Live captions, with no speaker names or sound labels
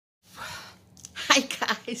Hi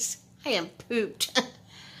guys, I am pooped.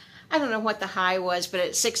 I don't know what the high was, but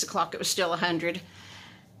at 6 o'clock it was still 100.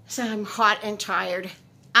 So I'm hot and tired.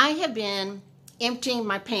 I have been emptying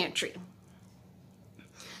my pantry.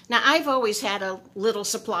 Now I've always had a little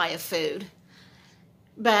supply of food,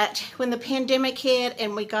 but when the pandemic hit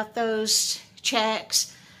and we got those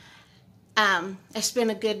checks, I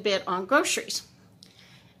spent a good bit on groceries.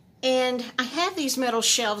 And I have these metal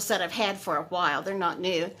shelves that I've had for a while. They're not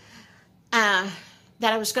new.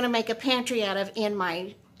 That I was going to make a pantry out of in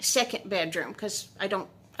my second bedroom because I don't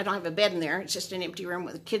have a bed in there. It's just an empty room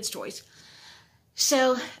with kids' toys.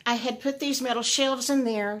 So I had put these metal shelves in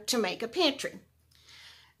there to make a pantry.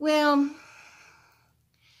 Well,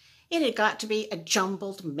 it had got to be a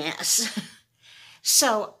jumbled mess.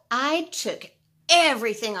 So I took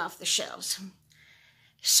everything off the shelves,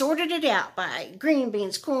 sorted it out by green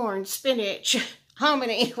beans, corn, spinach,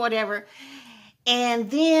 hominy, whatever, and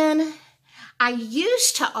then I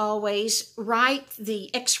used to always write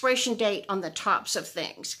the expiration date on the tops of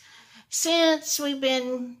things. Since we've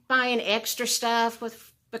been buying extra stuff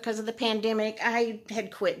because of the pandemic, I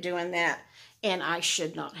had quit doing that, and I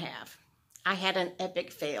should not have. I had an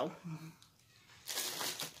epic fail.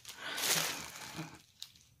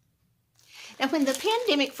 Now, when the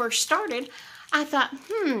pandemic first started, I thought,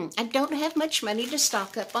 I don't have much money to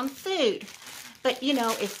stock up on food. But, you know,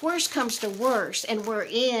 if worse comes to worse and we're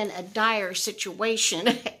in a dire situation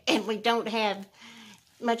and we don't have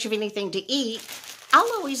much of anything to eat,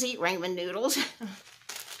 I'll always eat ramen noodles.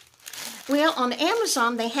 Well, on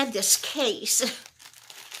Amazon, they had this case.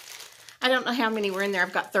 I don't know how many were in there.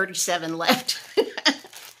 I've got 37 left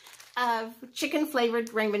of chicken-flavored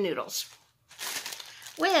ramen noodles.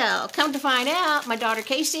 Well, come to find out, my daughter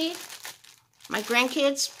Casey, my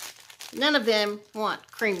grandkids, none of them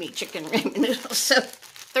want creamy chicken ramen noodles, so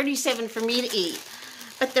 37 for me to eat.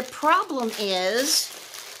 But the problem is,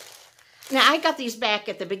 now I got these back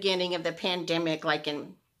at the beginning of the pandemic, like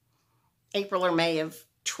in April or May of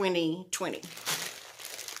 2020.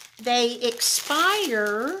 They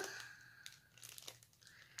expired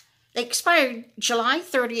July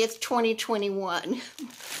 30th, 2021.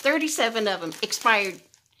 37 of them expired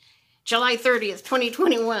July 30th,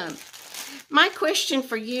 2021. My question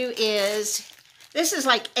for you is, this is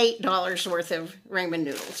like $8 worth of ramen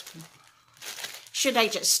noodles. Should I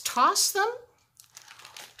just toss them?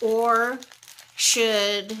 Or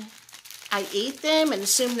should I eat them and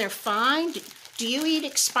assume they're fine? Do you eat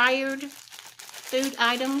expired food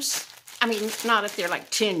items? I mean, not if they're like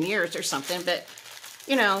 10 years or something, but,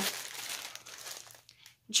 you know,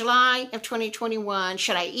 July of 2021,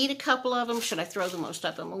 should I eat a couple of them? Should I throw the most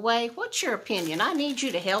of them away? What's your opinion? I need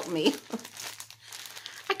you to help me.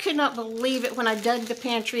 I could not believe it when I dug the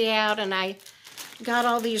pantry out and I got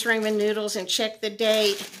all these ramen noodles and checked the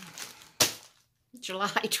date. July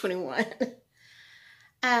 21.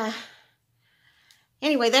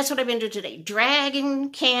 Anyway, that's what I've been doing today.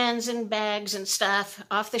 Dragging cans and bags and stuff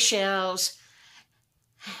off the shelves,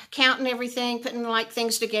 counting everything, putting like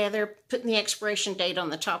things together, putting the expiration date on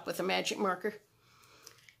the top with a magic marker.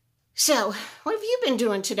 So, what have you been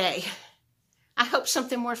doing today? I hope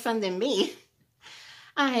something more fun than me.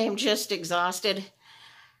 I am just exhausted,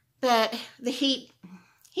 but the heat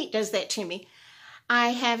does that to me. I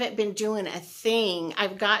haven't been doing a thing.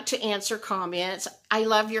 I've got to answer comments. I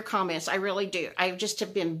love your comments. I really do. I just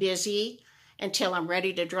have been busy until I'm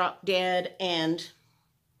ready to drop dead, and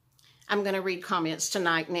I'm going to read comments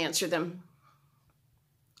tonight and answer them.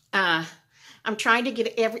 I'm trying to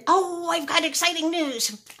get I've got exciting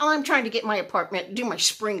news. I'm trying to get my apartment, do my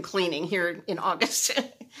spring cleaning here in August.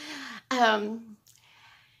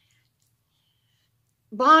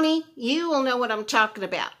 Bonnie, you will know what I'm talking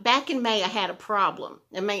about. Back in May, I had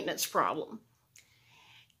a maintenance problem.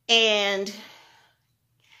 And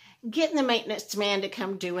getting the maintenance man to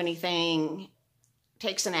come do anything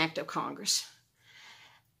takes an act of Congress.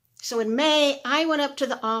 So in May, I went up to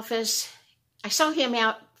the office. I saw him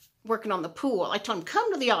out working on the pool. I told him,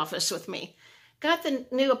 come to the office with me. Got the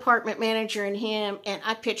new apartment manager and him, and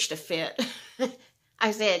I pitched a fit.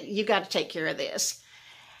 I said, you got to take care of this.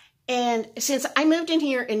 And since I moved in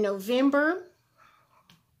here in November,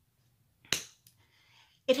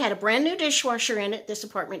 it had a brand new dishwasher in it, this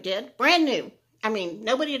apartment did. Brand new. I mean,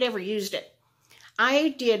 nobody had ever used it. I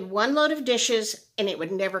did one load of dishes, and it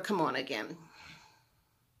would never come on again.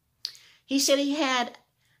 He said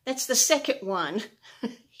that's the second one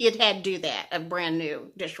he had to do that, of brand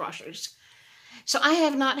new dishwashers. So I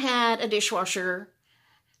have not had a dishwasher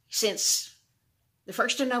since the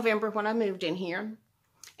 1st of November when I moved in here.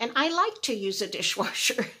 And I like to use a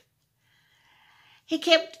dishwasher.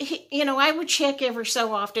 I would check every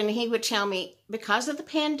so often, and he would tell me, because of the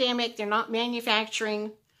pandemic, they're not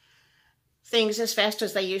manufacturing things as fast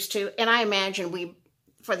as they used to. And I imagine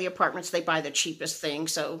for the apartments, they buy the cheapest thing.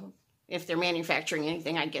 So if they're manufacturing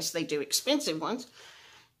anything, I guess they do expensive ones.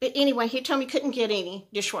 But anyway, he told me couldn't get any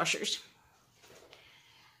dishwashers.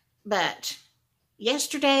 But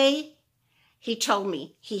yesterday, he told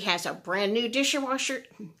me he has a brand new dishwasher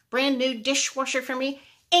for me,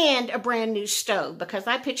 and a brand new stove, because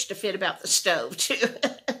I pitched a fit about the stove too.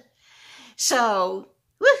 So,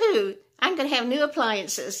 woohoo, I'm going to have new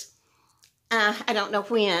appliances. I don't know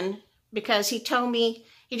when, because he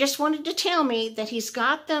just wanted to tell me that he's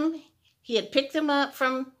got them. He had picked them up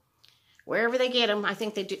from wherever they get them. I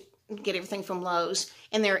think they do get everything from Lowe's,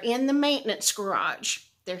 and they're in the maintenance garage.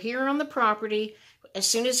 They're here on the property. As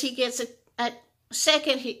soon as he gets a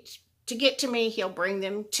second to get to me, he'll bring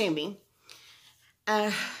them to me.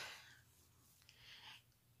 I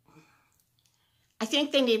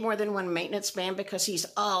think they need more than one maintenance man, because he's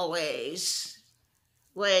always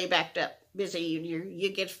way backed up, busy.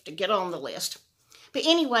 You get to get on the list. But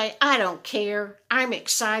anyway, I don't care. I'm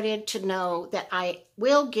excited to know that I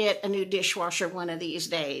will get a new dishwasher one of these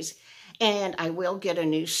days, and I will get a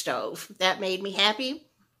new stove. That made me happy.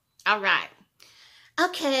 All right.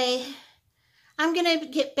 Okay. I'm going to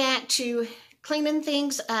get back to cleaning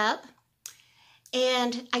things up.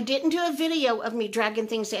 And I didn't do a video of me dragging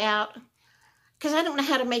things out, because I don't know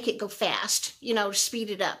how to make it go fast, to speed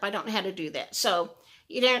it up. I don't know how to do that. So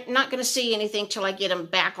you're not going to see anything till I get them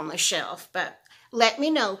back on the shelf. But let me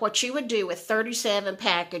know what you would do with 37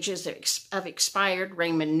 packages of expired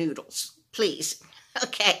ramen noodles, please.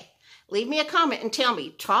 Okay, leave me a comment and tell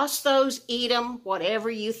me. Toss those, eat them,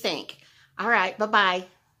 whatever you think. All right, bye-bye.